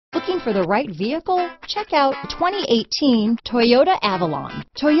Looking for the right vehicle? Check out 2018 Toyota Avalon.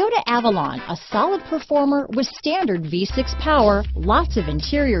 Toyota Avalon, a solid performer with standard V6 power, lots of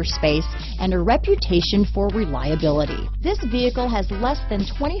interior space, and a reputation for reliability. This vehicle has less than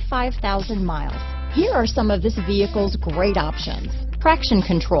 25,000 miles. Here are some of this vehicle's great options: traction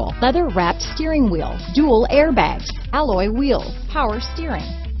control, leather-wrapped steering wheel, dual airbags, alloy wheels, power steering,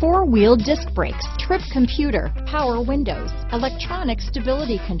 four-wheel disc brakes, trip computer, power windows, electronic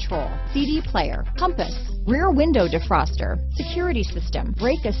stability control, CD player, compass, rear window defroster, security system,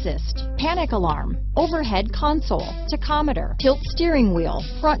 brake assist, panic alarm, overhead console, tachometer, tilt steering wheel,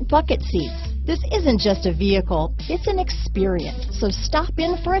 front bucket seats. This isn't just a vehicle, it's an experience. So stop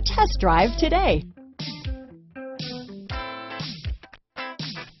in for a test drive today.